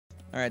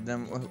Alright,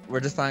 then we're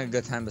just finding a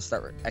good time to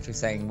start actually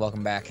saying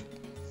welcome back.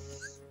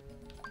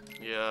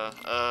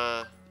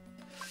 Yeah,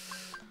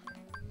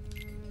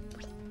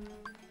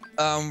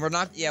 we're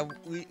not, yeah,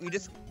 we're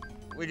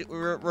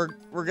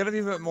gonna be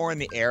a bit more in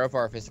the air of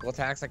our physical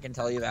attacks, I can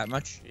tell you that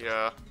much.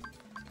 yeah.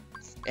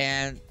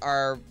 And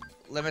our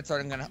limits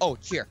aren't gonna, oh,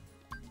 cheer.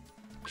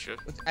 Sure.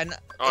 And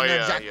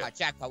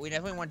jackpot. We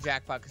definitely want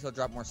jackpot because he'll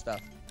drop more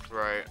stuff.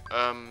 Right,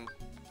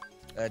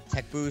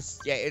 tech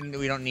boost, yeah, and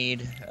we don't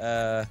need,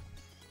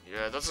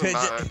 yeah, it doesn't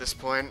matter at this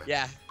point.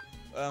 Yeah.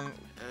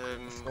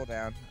 Scroll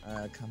down.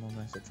 Combo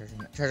master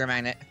treasure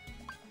magnet.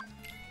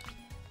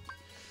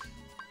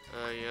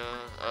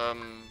 Yeah,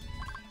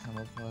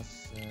 Combo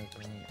plus,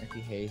 empty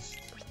haste.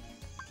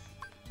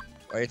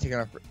 Why are you taking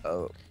off?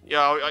 Oh.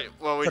 Yeah,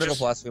 well, we Critical just.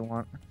 plus we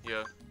want.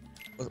 Yeah.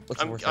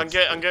 What's I'm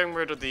getting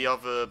rid of the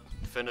other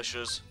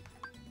finishers.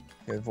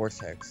 Okay,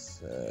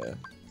 vortex.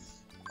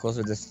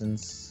 Closer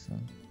distance.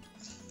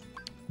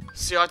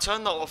 See, I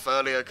turned that off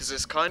earlier because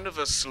it's kind of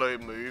a slow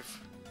move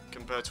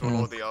compared to a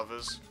lot of the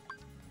others.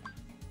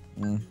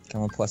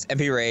 Combo plus.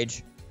 MP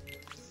rage.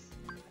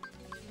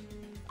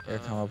 Air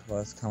combo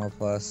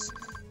plus.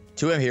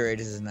 2 MP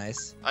rages is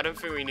nice. I don't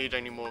think we need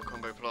any more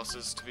combo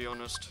pluses, to be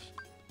honest.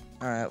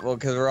 Alright, well,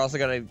 because we're also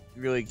gonna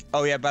really.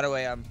 Oh yeah, by the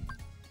way,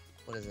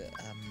 what is it?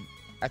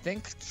 I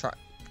think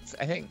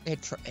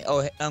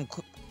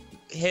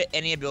hit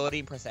any ability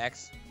and press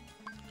X.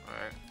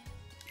 Alright.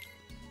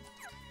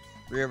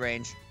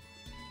 Rearrange.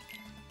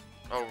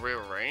 Oh,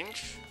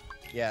 rearrange?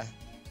 Yeah.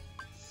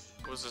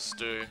 What does this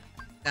do?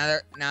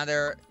 Now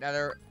they're.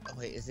 Oh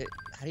wait, is it?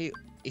 How do you?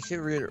 You should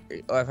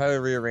oh, if I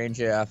would rearrange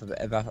it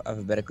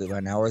alphabetically by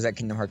now, or is that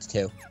Kingdom Hearts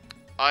 2?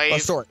 Oh,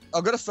 sort.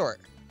 Oh, go to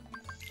sort.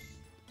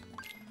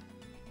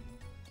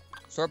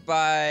 Sort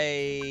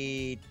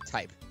by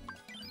type.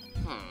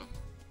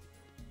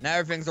 Now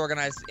everything's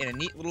organized in a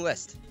neat little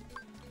list.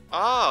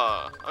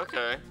 Ah,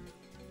 okay.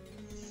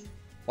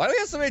 Why do we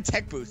have so many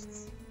tech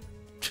boosts?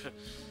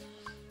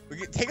 We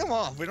can take them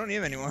off. We don't need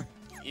them anymore.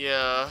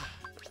 Yeah.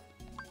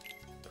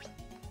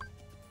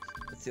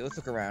 Let's see. Let's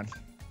look around.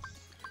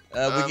 We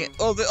can.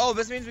 Oh,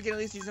 this means we can at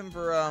least use them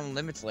for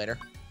limits later.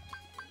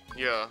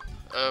 Yeah.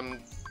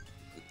 Let's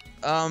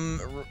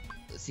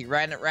see.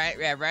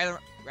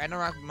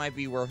 Ragnarok might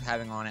be worth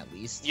having on at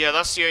least. Yeah,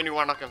 that's the only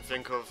one I can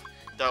think of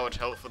that would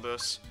help for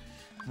this.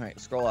 All right,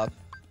 scroll up.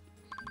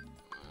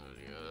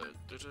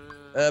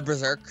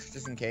 Berserk,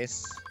 just in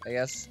case, I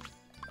guess.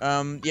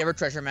 You have a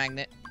treasure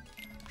magnet.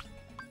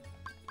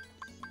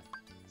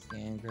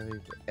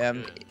 Yeah.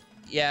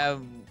 Yeah,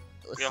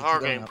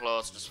 horror game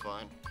plus is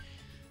fine.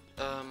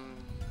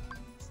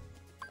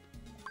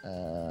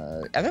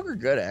 I think we're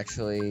good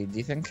actually. Do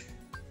you think?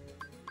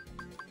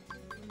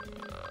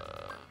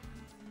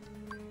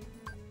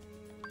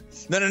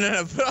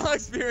 No. Put on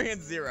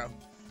experience 0.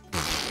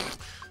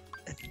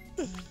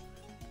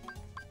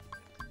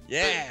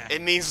 Yeah.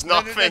 It means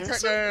nothing.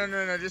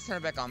 No. Just turn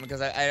it back on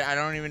because I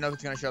don't even know if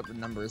it's gonna show up in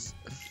numbers.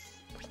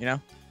 You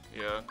know?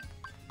 Yeah.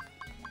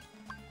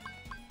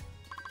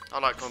 I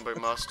like Combo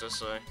Master,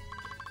 so.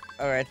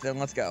 Alright, then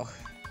let's go.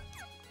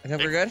 I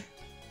think we're good?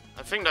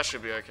 I think that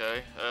should be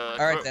okay.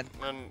 Alright then.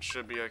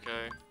 Should be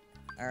okay.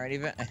 Alright,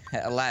 even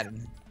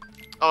Aladdin.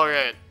 Oh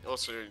yeah,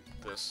 also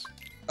this.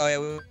 Oh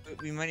yeah,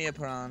 we might need to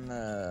put on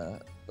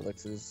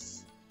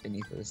elixirs in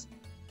ethers.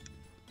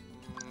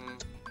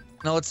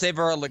 No, let's save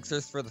our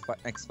elixirs for the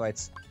next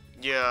fights.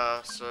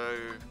 Yeah, so.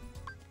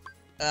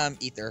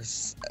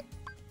 Ethers.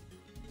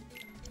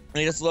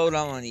 We just load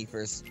on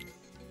ethers.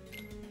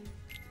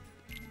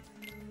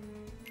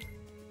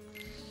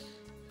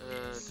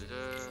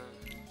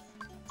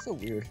 So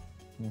weird.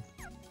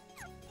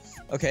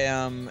 Okay,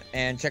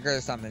 and check our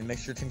summon. Make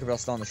sure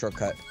Tinkerbell's still on the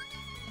shortcut.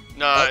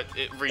 No,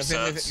 it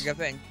resets. Good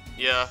thing.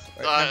 Yeah.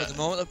 Right, the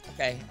moment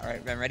okay,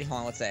 alright, Ben, ready? Hold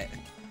on, let's say it.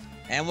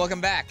 And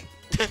welcome back.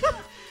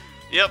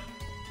 Yep.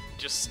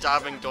 Just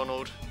stabbing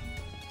Donald.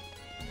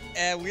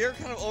 We are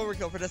kind of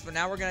overkill for this, but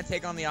now we're gonna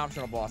take on the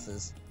optional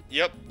bosses.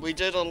 Yep, we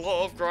did a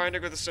lot of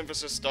grinding with the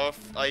synthesis stuff.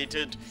 I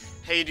did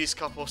Hades'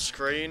 Cup off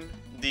screen,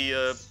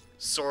 the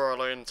Sora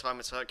Alone time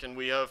attack, and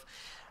we have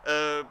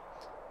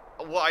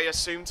what I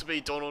assume to be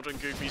Donald and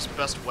Goofy's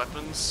best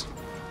weapons.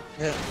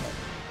 Yeah.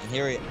 And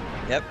here we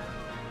Yep.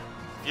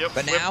 Yep.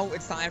 But now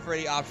it's time for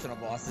the optional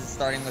bosses,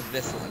 starting with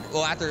this one.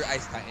 Well, after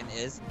Ice Titan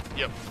is.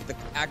 Yep. The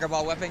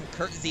Agrabah weapon,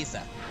 Kurt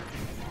Zisa.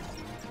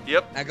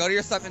 Yep. Now go to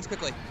your summons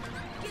quickly.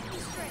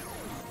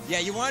 Yeah,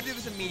 you want to do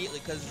this immediately,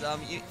 because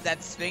that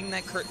thing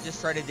that Kurt just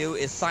tried to do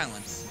is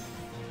silence.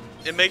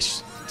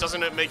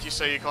 Doesn't it make you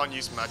say you can't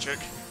use magic?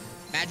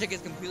 Magic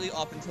is completely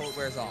off until it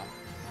wears off.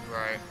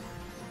 Right.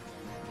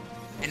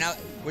 And now,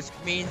 which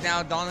means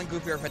now Donald and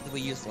Goofy are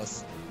effectively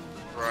useless.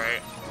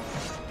 Right.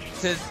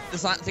 To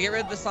get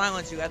rid of the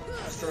silence, you have to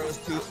destroy those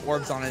 2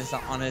 orbs on his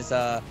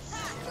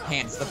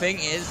hands. The thing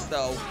is,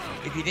 though,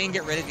 if you didn't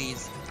get rid of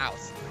these, well,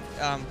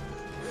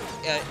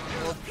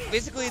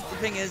 basically the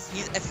thing is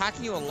he's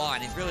attacking you a lot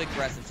and he's really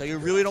aggressive, so you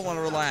really don't want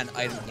to rely on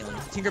item healing.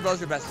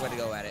 Tinkerbell's your best way to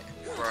go at it.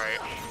 Right.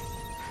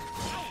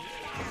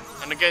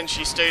 And again,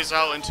 she stays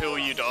out until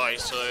you die,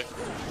 so...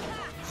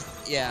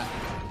 Yeah.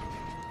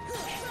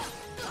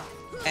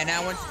 And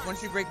now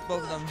once you break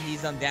both of them,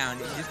 he's down.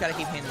 You just gotta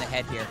keep hitting the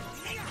head here.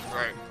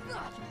 Right.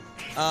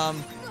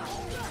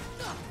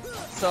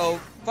 So,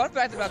 fun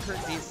fact about Kurt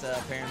Zisa,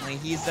 apparently,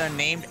 he's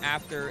named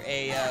after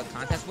a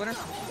contest winner.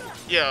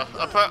 Yeah,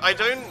 I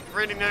don't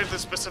really know the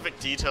specific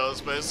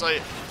details, but it's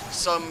like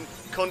some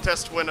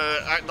contest winner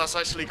that's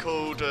actually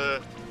called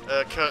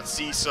Kurt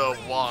Zisa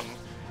 1,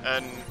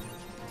 and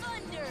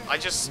I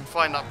just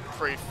find that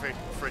pretty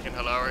freaking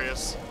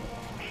hilarious.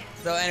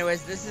 So,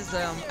 anyways, this is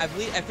I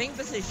think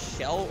this is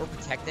Shell or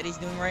Protect that he's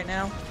doing right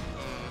now.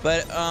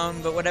 But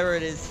whatever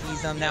it is,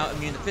 he's now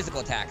immune to physical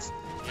attacks.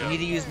 You need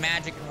to use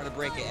magic in order to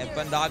break it, and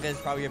Bundaga is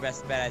probably your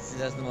best bet as it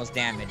does the most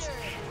damage.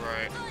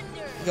 Right.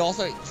 He'll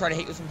also try to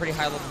hit you with some pretty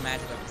high level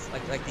magic,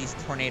 like these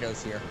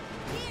tornadoes here.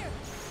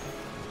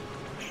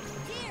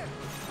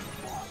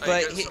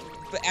 But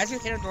as you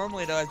hit him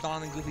normally, though, as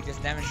Don and Goofy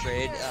just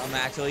demonstrated,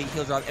 actually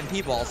he'll drop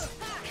MP balls.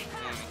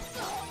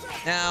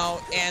 Now,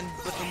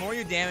 but the more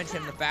you damage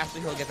him, the faster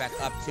he'll get back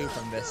up too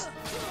from this.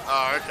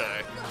 Oh,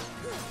 okay.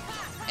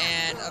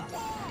 And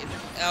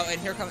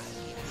here comes.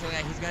 So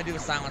yeah, he's gonna do a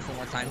silence one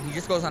more time. He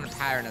just goes on a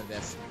pattern of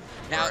this.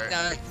 Now,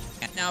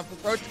 now,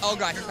 approach. Oh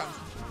god, here comes.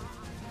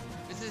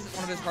 This is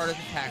one of his hardest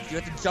attacks. You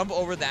have to jump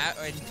over that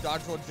and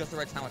dodge roll just the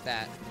right time with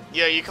that.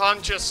 Yeah, you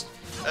can't just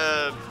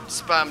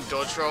spam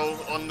dodge roll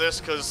on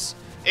this, because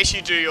if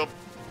you do,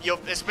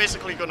 it's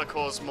basically gonna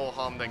cause more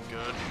harm than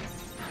good.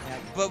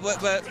 Yeah,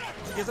 but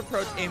his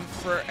approach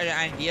for an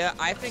idea,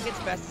 I think it's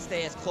best to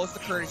stay as close to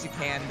Kurt as you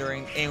can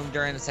during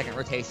the second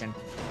rotation,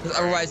 because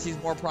otherwise he's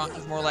more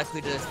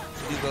likely to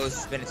do those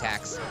spin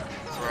attacks.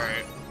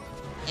 Right.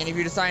 And if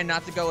you decide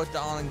not to go with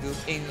Dawn and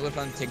Goof with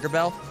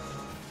Tinkerbell,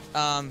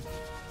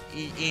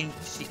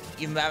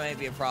 even that may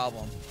be a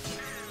problem.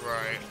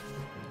 Right.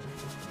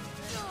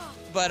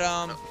 But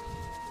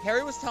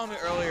Harry was telling me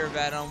earlier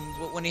that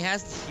when he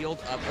has the shield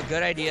up, a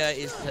good idea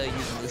is to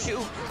use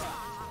Mushu.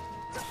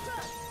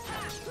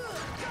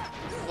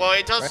 Well,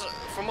 it does. Right.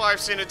 From what I've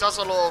seen, it does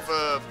a lot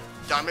of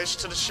damage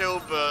to the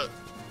shield, but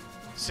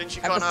since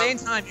you can't at the same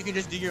time, you can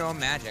just do your own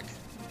magic.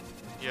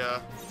 Yeah.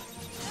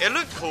 It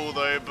looked cool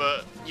though,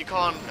 but you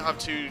can't have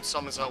two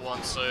summons at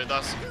once, so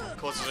that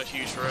causes a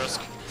huge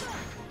risk.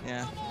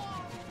 Yeah.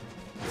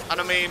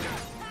 And I mean,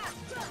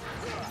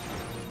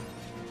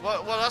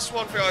 well, that's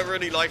one thing I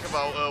really like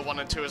about 1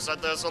 and 2 is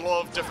that there's a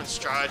lot of different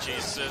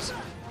strategies. There's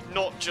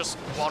not just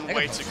one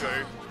way to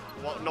go,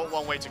 not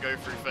one way to go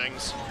through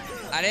things.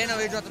 I didn't know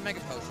he dropped the Mega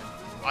Potion.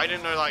 I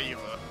didn't know that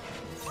either.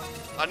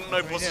 I didn't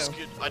know bosses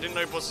could. I didn't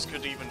know bosses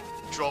could even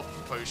drop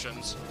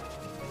potions.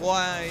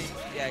 Why?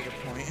 Yeah, good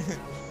point.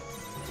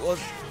 Well,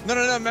 no.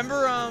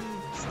 Remember,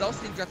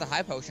 Stealth dropped the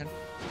High Potion.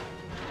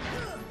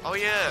 Oh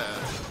yeah.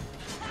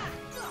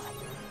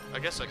 I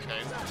guess that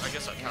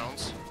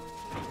counts.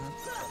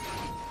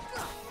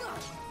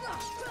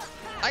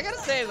 I gotta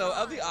say though,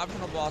 of the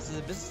optional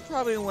bosses, this is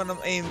probably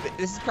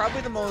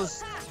the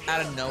most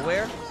out of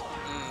nowhere.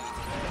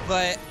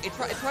 But it's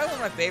probably one of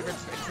my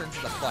favorites in terms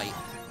of the fight.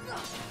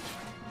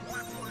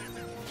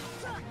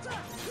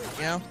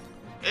 You know?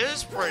 It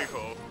is pretty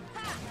cool.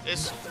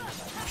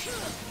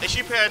 If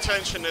you pay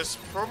attention, it's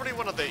probably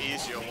one of the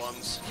easier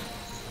ones.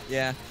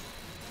 Yeah.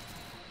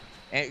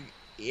 And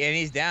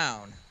he's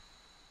down.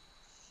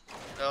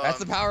 That's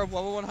the power of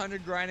level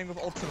 100 grinding with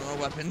Ultima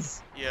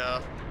weapons.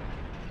 Yeah.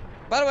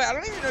 By the way, I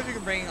don't even know if you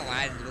can bring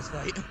Aladdin into this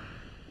fight.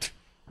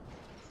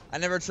 I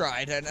never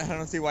tried, and I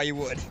don't see why you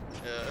would.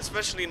 Yeah,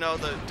 especially now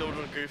that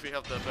Donald and Goofy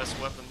have the best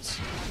weapons.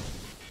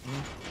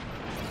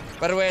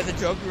 By the way, as a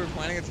joke, we were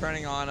planning on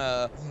turning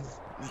on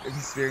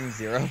Spearing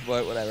Zero,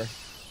 but whatever.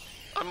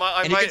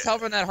 You can tell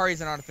from that heart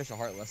he's an artificial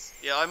Heartless.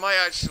 Yeah, I might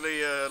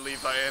actually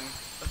leave that in.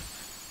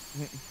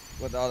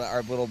 What all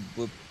our little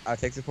blue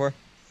outtakes it for?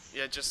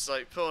 Yeah, just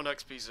like put on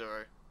XP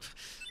 0.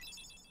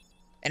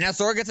 And now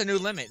Sora gets a new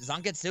limit.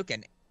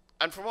 Zangetsuken.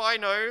 And from what I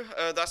know,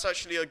 that's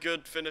actually a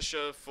good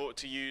finisher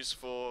to use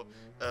for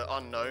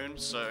Unknown,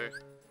 so...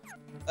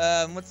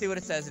 let's see what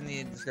it says in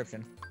the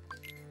description.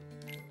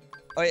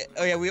 Oh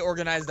yeah, we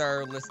organized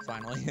our list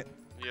finally.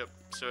 Yep,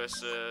 so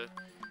it's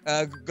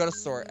go to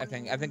sort, I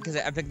think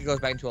it goes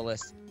back into a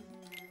list.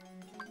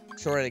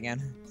 Sort it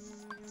again.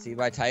 See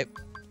by type.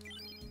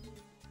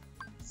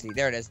 See,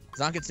 there it is.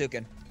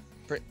 Zangetsuken.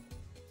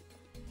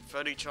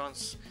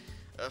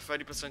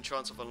 30%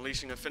 chance of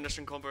unleashing a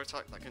finishing combo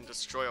attack that can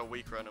destroy a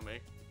weaker enemy.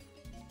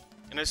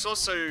 And it's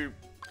also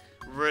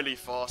really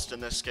fast in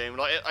this game.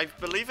 Like, I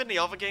believe in the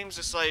other games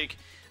it's like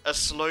a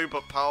slow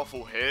but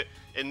powerful hit.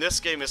 In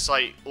this game it's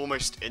like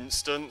almost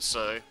instant,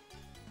 so...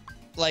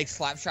 Like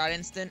Slapshot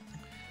instant?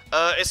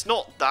 It's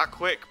not that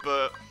quick,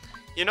 but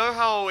you know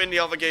how in the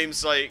other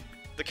games like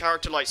the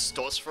character like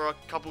stops for a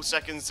couple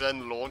seconds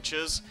then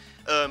launches?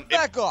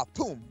 Back off,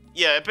 boom!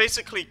 Yeah, it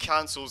basically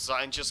cancels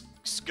that and just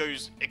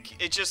goes...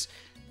 It just...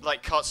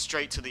 like cut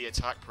straight to the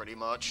attack pretty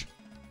much.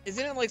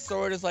 Isn't it like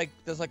Sora does like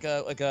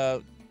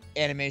a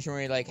animation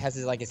where he like has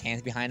his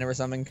hands behind him or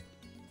something?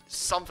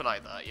 Something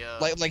like that, yeah.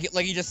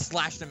 Like he just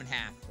slashed him in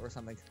half or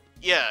something.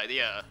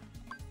 Yeah.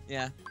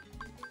 Yeah.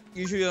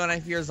 Usually when I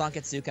hear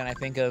Zonketsuken, I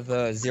think of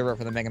Zero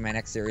from the Mega Man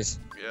X series.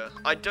 Yeah.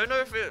 I don't know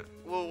if it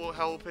will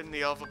help in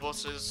the other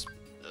bosses,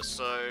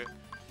 so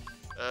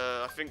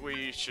I think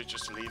we should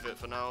just leave it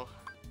for now.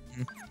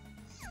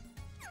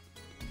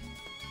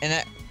 And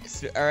that,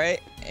 all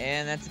right,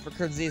 and that's it for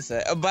Kurt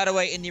Zisa. Oh, by the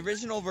way, in the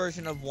original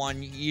version of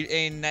 1,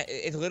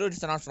 it's literally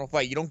just an optional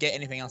fight. You don't get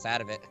anything else out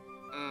of it.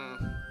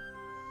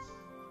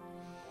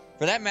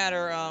 For that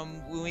matter,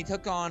 when we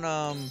took on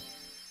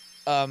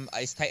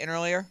Ice Titan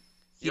earlier,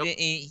 he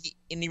didn't.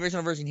 In the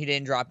original version, he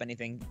didn't drop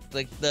anything.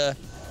 Like the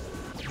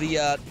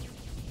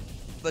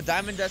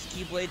Diamond Dust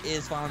Keyblade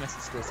is Final Mix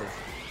exclusive.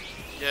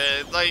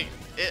 Yeah, like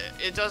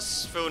it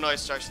does feel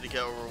nice to actually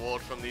get a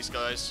reward from these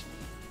guys.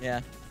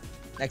 Yeah.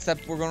 Next up,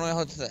 we're going to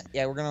go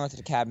to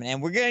the cabin,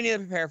 and we're gonna need to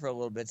prepare for a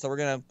little bit. So we're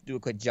gonna do a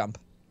quick jump.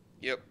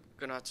 Yep,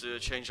 gonna have to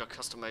change our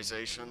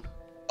customization.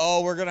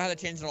 Oh, we're gonna have to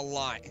change it a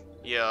lot.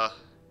 Yeah.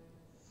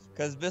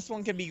 Because this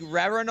one can be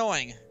rather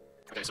annoying.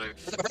 Okay, so. The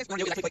first thing we want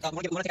to do is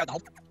actually we want to take out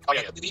Donald. Oh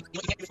yeah. You can't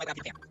do this like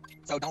Peter Pan.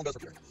 So Donald goes for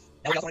Peter.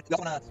 Now we also want to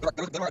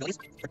go to our abilities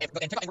and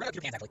take out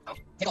Peter Pan's actually. Oh.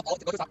 Take out all,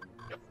 go to the top.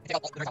 Yep. And take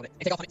out all, and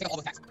take out all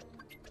the attacks.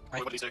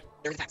 Right. What do you do?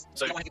 There's attacks.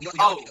 So. You don't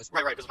Oh,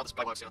 right, because of how this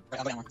guy works, yeah. Right,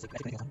 I'll go down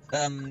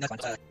one. That's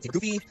fine. See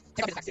Goofy.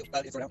 Take out his attacks too.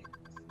 It's sort of.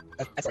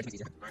 That's sorry, it's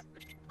easier. Right.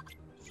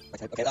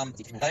 Okay. Does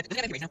he have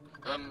activation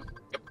now?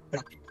 Yep. Put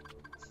on.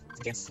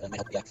 Chance might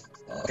help. Yeah.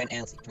 Okay. And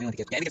let's see. We want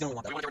to get. Yeah, because we don't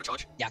want that. Do we want to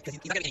recharge? Yeah, because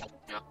he's not getting any help.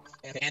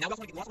 Yeah. Okay. And now we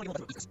also want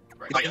to eaters.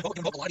 Right. You invoke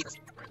a lot of eaters.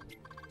 Right.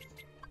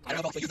 I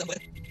don't know if I'll use them, but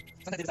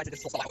sometimes they decide to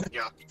just stall out.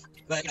 Yeah.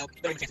 But, you know,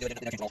 they don't have a chance to do it.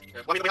 They don't have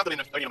Yeah. Well, I mean, we have them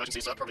in only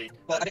emergency, so that probably.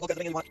 Well, I think because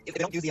if they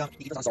don't use the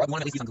eaters on Sora, we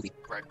want to at least use on Goofy.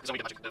 Right. Because then we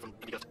get magic from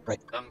the gift. Right.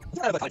 It's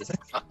not about colleges.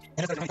 Huh?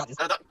 And it's not colleges.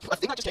 I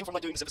think that just came from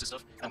like doing synthesis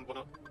stuff and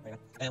whatnot. Right.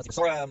 And let's see.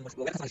 Sora,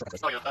 we'll get customize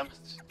shortcuts. Oh yeah.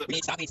 We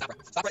need Stopper.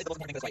 Stopper is the most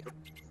important thing this fight.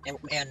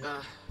 And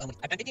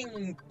I'm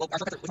thinking, well, our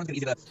shortcuts, which one's gonna be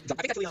easy to jump?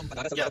 I think actually,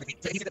 Banana, so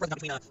it's easy to jump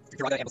between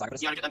Kiraga and Bazar.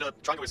 Yeah,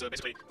 and triangle is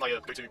basically my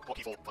go-to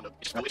hotkey for Thunder.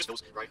 It just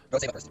fills, right? Go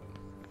save it first.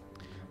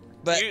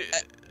 But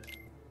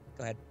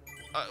go ahead.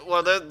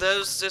 Well,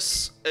 there's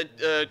this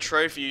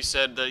trophy you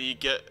said that you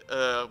get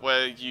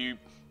where you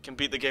can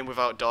beat the game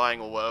without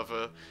dying or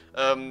whatever.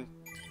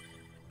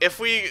 If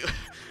we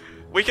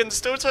can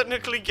still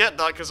technically get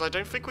that because I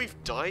don't think we've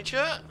died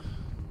yet.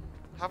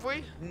 Have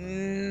we?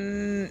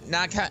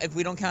 Not count if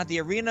we don't count the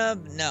arena.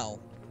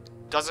 No.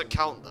 Does it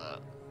count that?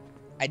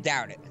 I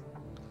doubt it.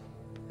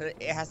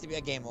 It has to be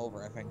a game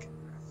over, I think.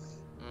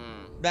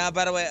 Now,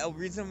 by the way, a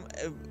reason.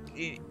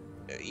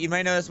 You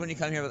might notice when you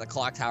come here that the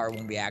clock tower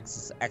won't be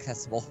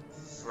accessible.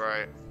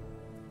 Right.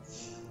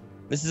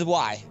 This is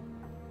why.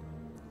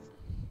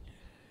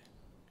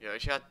 Yeah,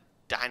 if you had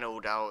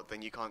Donald out,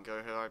 then you can't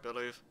go here, I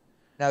believe.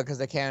 No, because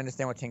they can't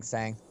understand what Tink's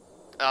saying.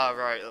 Ah,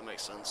 right, that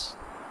makes sense.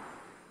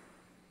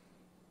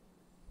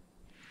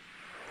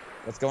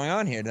 What's going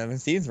on here? Nothing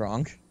seems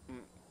wrong.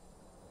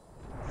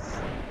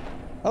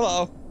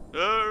 Hello.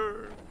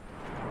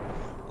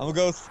 I'm a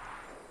ghost.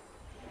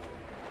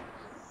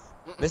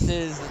 This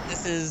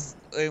is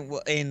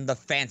in the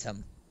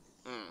Phantom.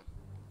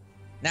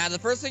 Now, the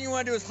first thing you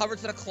want to do is hover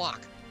to the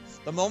clock.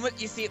 The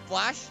moment you see it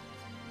flash...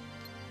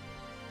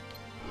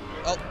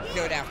 Oh,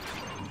 go down.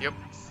 Yep.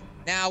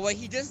 Now, what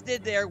he just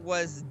did there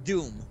was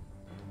Doom.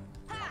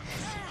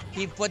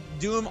 He put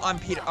Doom on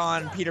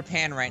Peter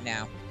Pan right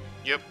now.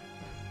 Yep.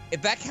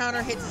 If that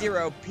counter hits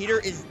 0, Peter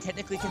is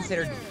technically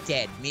considered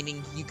dead,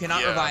 meaning you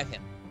cannot revive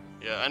him.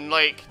 Yeah, and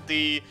like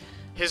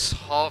his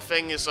heart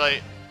thing is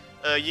like,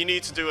 you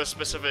need to do a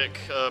specific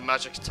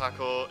magic attack,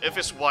 or if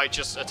it's white,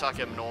 just attack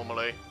him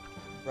normally.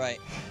 Right.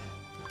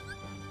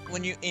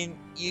 When you can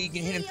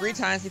hit him 3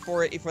 times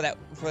before it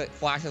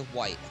flashes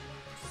white.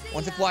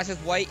 Once it flashes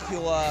white,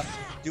 he'll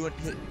do 1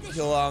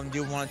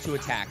 of 2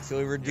 attacks. He'll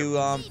either do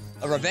a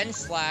revenge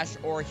slash,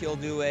 or he'll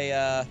do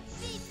a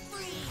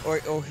or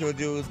he'll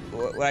do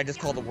what I just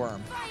call the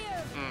worm.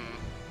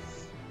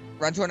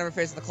 Run to another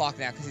face of the clock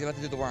now, because he's about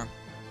to do the worm.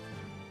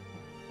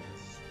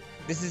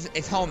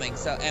 It's homing,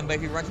 so but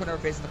if you run to another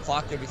face of the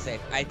clock, you'll be safe.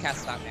 I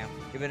cast stop now.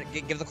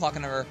 Give the clock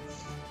another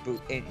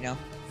boot, you know.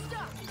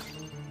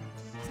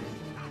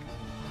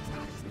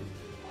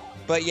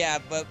 But yeah,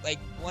 like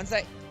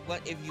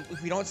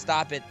if we don't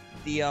stop it,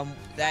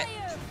 that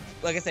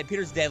like I said,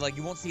 Peter's dead. Like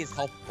you won't see his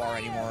health bar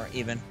anymore,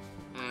 even.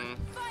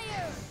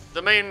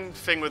 The main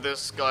thing with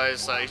this guy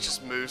is that he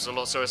just moves a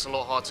lot, so it's a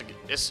lot hard to.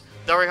 It's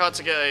very hard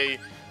to get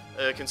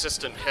a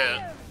consistent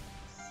hit.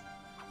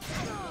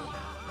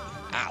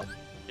 Ow.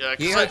 Yeah,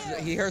 he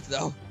hurts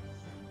though.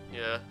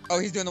 Yeah. Oh,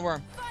 he's doing the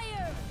worm.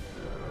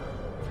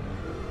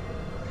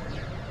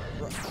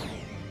 But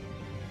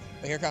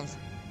here it comes.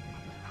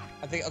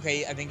 I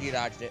think you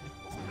dodged it.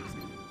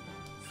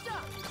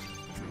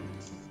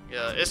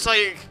 Yeah, it's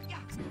like.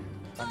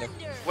 Thunder.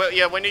 Well,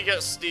 yeah, when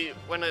it's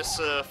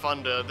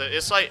thunder,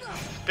 it's like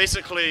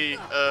basically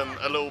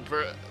a little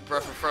breath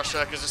of fresh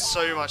air because it's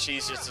so much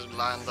easier to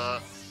land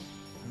that.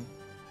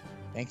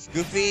 Thanks,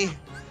 Goofy.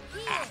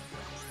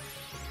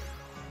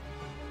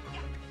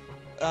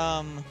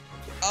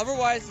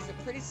 otherwise, he's a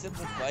pretty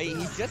simple fight.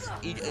 He's just,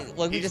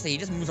 like we just say, he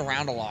just moves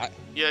around a lot.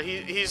 Yeah,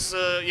 he's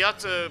you have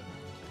to.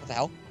 What the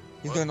hell?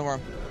 He's What? doing the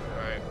worm.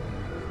 Right.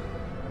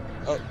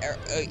 Oh,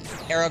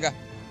 Aeroga.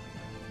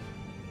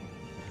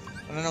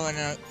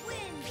 No.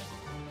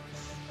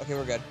 Okay,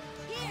 we're good.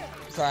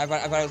 Sorry, I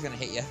thought I was gonna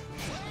hit you.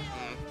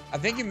 I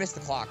think you missed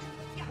the clock.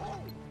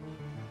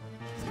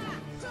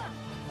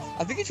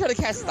 I think you tried to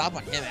cast stop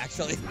on him,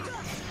 actually.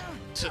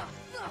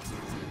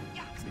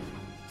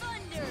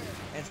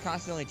 And it's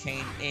constantly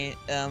changing.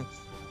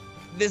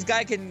 This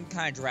guy can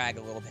kind of drag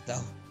a little bit,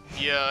 though.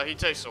 Yeah, he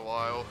takes a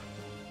while.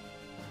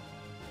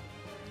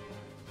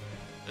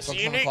 It's a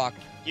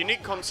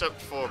unique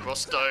concept for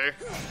Busto.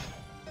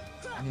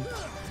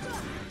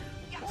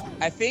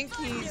 I think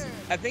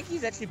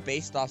he's actually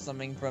based off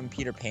something from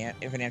Peter Pan,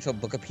 a financial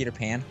book of Peter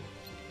Pan.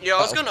 Yeah,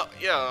 I was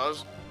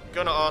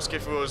gonna ask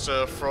if it was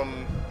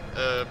from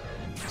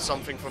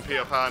something from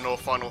Peter Pan or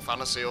Final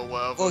Fantasy or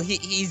whatever. Well,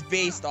 he's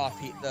based off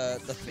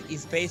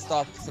he's based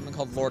off something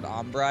called Lord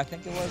Umbra, I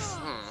think it was.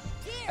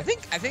 I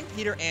think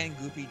Peter and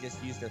Goofy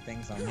just used their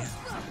things on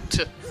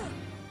you.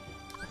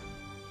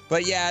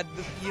 But yeah,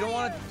 you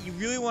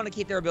really want to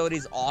keep their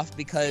abilities off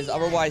because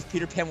otherwise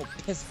Peter Pan will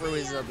piss through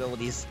his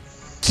abilities,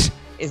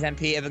 his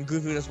MP, and then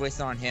Goofy will just waste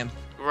it on him.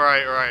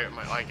 Right.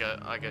 I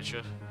get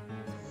you.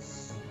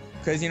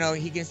 Because, you know,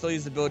 he can still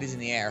use abilities in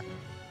the air.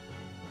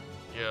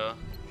 Yeah.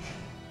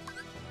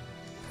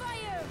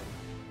 Fire!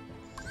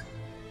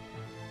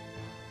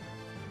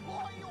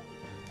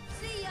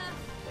 See ya!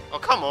 Oh,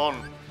 come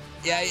on.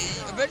 Yeah,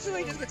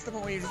 eventually it just gets to the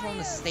point where you just want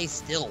him to stay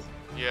still.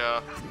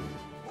 Yeah.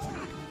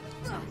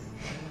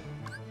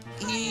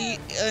 He,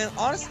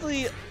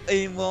 honestly,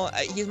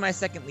 he's my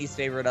second least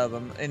favorite of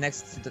them,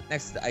 next to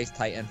Ice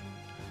Titan.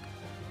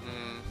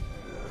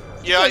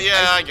 Yeah,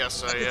 I guess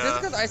so, yeah.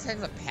 Just because Ice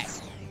Titan's a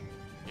pest.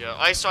 Yeah,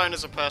 Ice Titan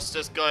is a pest.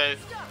 This guy,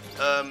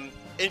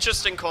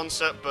 interesting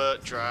concept,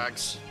 but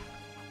drags.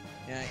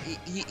 Yeah,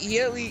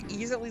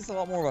 he's at least a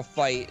lot more of a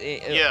fight.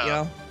 Yeah. You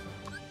know?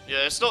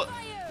 Yeah, it's not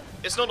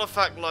the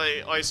fact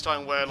like Ice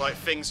Titan where like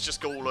things just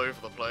go all over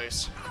the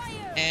place.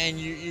 And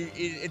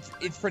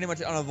it's pretty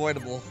much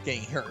unavoidable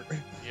getting hurt.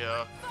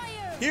 Yeah.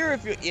 Here,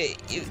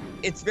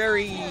 it's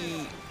very.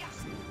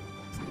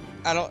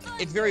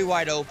 It's very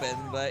wide open,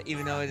 but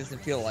even though it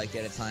doesn't feel like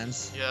it at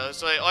times. Yeah,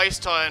 it's like Ice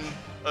Titan.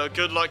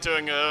 Good luck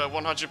doing a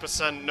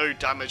 100% no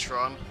damage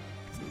run.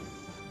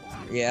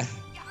 Yeah.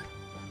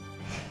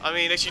 I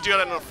mean, if you do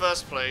that in the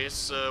first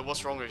place,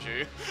 what's wrong with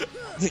you?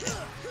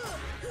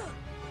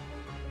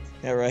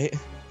 Yeah, right.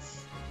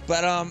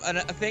 But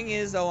a thing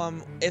is though,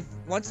 if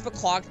once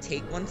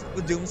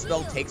the Doom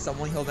spell takes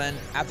someone, he'll then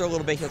after a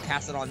little bit he'll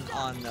cast it on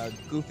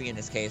Goofy in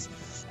this case,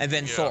 and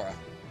then Sora.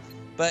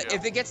 But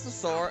if it gets to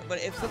Sora,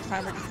 if the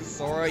timer gets to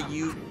Sora,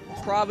 you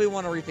probably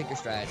want to rethink your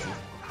strategy.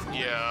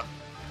 Yeah.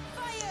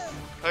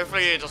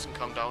 Hopefully it doesn't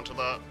come down to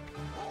that.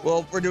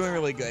 Well, we're doing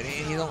really good.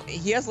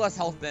 He has less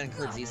health than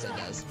Kurt Zisa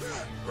does.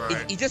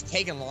 Right. He's just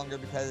taking longer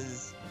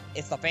because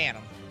it's the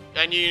Phantom.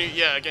 And you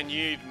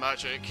need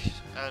magic,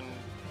 and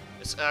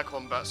it's air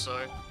combat,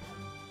 so.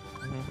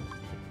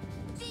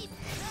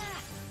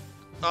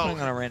 Oh. I'm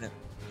gonna random.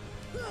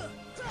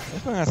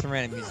 Let's put on some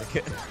random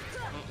music.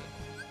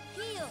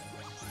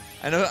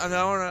 I know I'm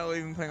not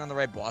even putting on the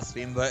right boss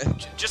theme,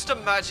 but just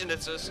imagine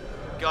if this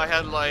guy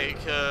had like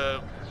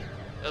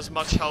as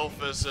much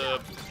health as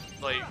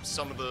like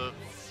some of the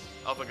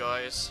other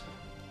guys.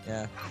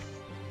 Yeah.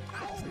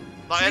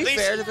 Like, to be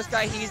fair to this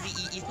guy,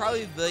 he's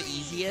probably the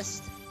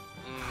easiest.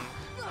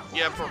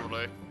 Yeah,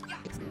 probably.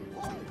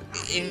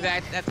 In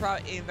fact,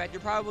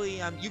 you're probably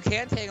you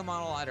can take him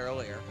on a lot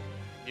earlier.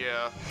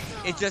 Yeah.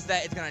 It's just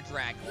that it's gonna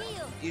drag.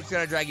 It's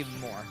gonna drag even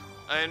more.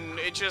 And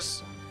it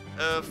just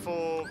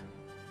for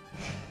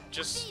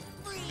just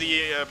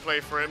the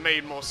playthrough, it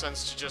made more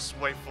sense to just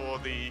wait for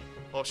the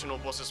optional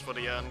bosses for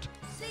the end.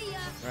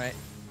 Right.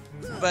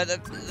 But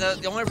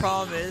the only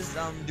problem is,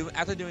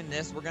 after doing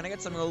this, we're gonna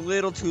get something a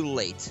little too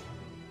late.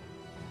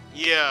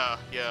 Yeah.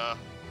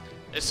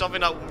 It's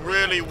something that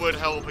really would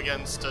help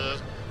against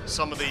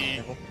some of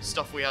the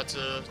stuff we had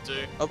to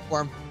do. Oh,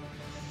 worm.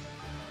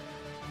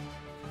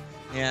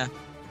 Yeah.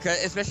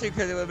 Especially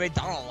because it would have made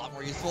Donald a lot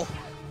more useful.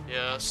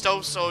 Yeah,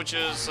 stealth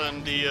soldiers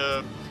and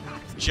the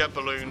jet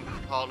balloon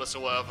heartless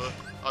or whatever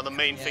are the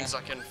main things I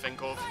can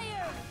think of.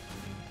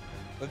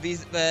 But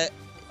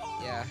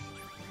yeah.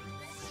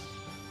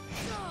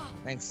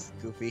 Thanks,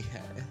 Goofy.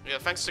 Yeah,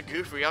 thanks to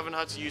Goofy, we haven't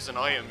had to use an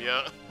item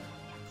yet.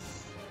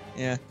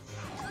 Yeah.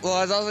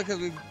 Well, it's also because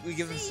we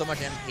give him so much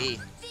MP.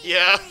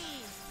 Yeah.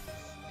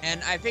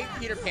 And I think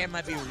Peter Pan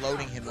might be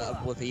loading him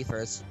up with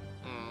ethers.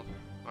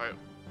 Right.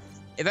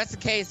 If that's the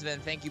case, then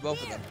thank you both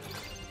of them.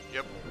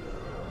 Yep.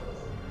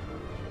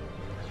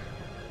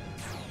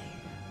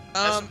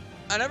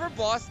 Another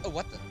boss. Oh,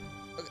 what the?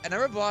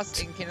 Another boss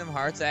in Kingdom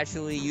Hearts that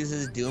actually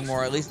uses Doom,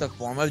 or at least a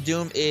form of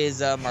Doom, is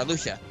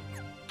Marluxia.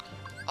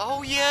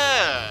 Oh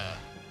yeah.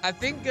 I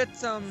think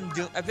it's Doom.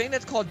 I think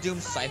that's called Doom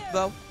Scythe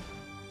Bow.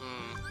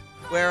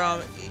 Where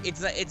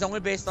it's only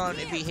based on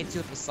if he hits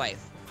you with the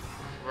scythe.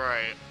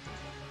 Right.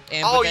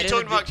 Oh, you're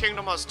talking about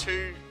Kingdom Hearts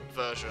 2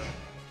 version.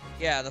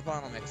 Yeah, the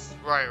final mix.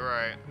 Right.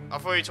 I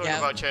thought you were talking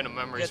about Chain of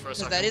Memories for a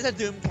second. That is a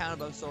Doom count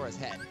above Sora's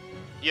head.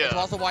 Yeah. That's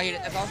also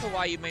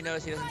why you may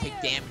notice he doesn't take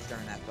damage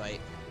during that fight.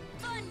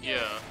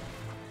 Yeah.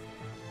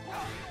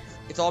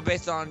 It's all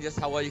based on just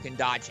how well you can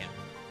dodge him.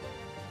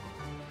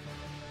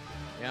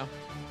 Yeah.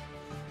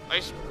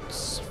 I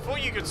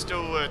thought you could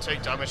still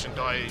take damage and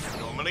die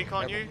normally,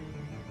 can't you?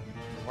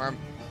 Worm.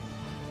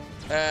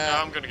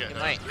 Yeah, I'm gonna get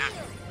hurt.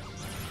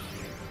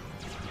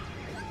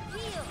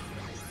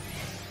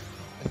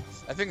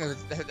 I think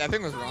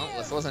it was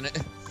relentless, wasn't it?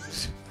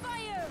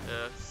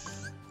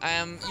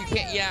 Yeah. You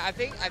can't. Yeah, I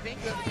think you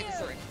have to take a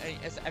certain.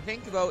 I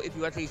think about if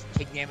you actually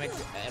take damage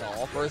at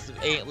all first.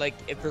 Like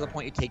if there's a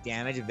point you take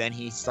damage, then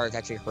he starts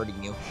actually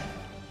hurting you.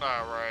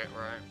 Ah, right.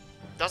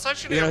 That's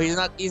actually. You know,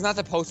 he's not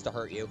supposed to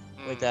hurt you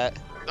like that.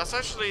 That's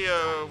actually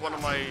one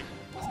of my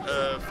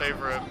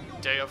favorite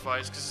Deo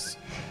fights because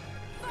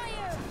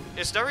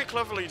it's very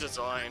cleverly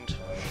designed.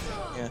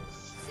 Yeah.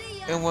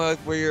 And where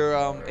you're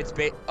it's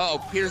oh,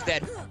 Peter's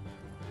dead.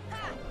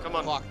 Come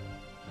on. The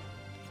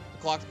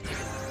clock.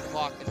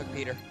 It took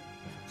Peter.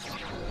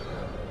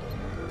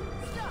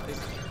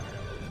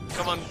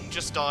 Come on,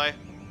 just die.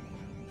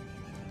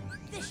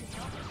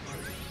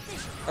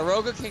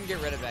 Aroga can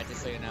get rid of that,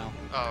 just so you know.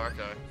 Oh,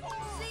 okay.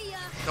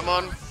 Come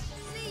on.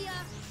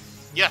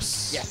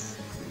 Yes. Yes.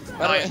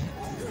 Nice.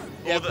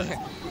 Yeah,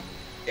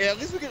 at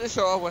least we get to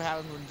show off what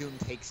happens when Doom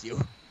takes you.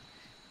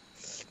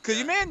 Because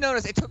you may have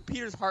noticed it took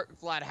Peter's heart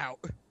flat out.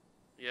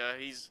 Yeah,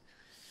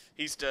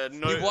 he's dead.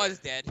 No, he was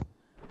dead.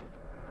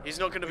 He's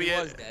not gonna be. He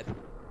was dead.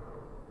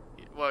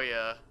 Well,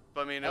 yeah,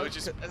 but I mean, it would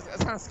just.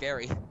 That's kind of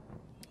scary.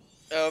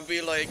 It would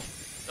be like,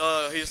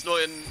 he's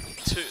not in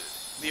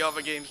the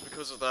other games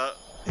because of that.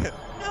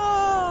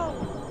 No.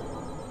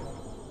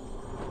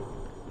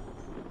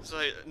 It's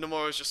like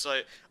Nomura's just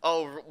like,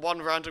 oh,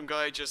 one random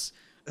guy just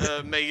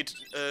made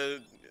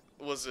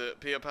was it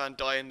Peter Pan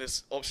die in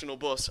this optional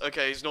boss?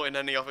 Okay, he's not in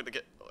any of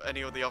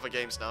the other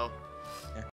games now.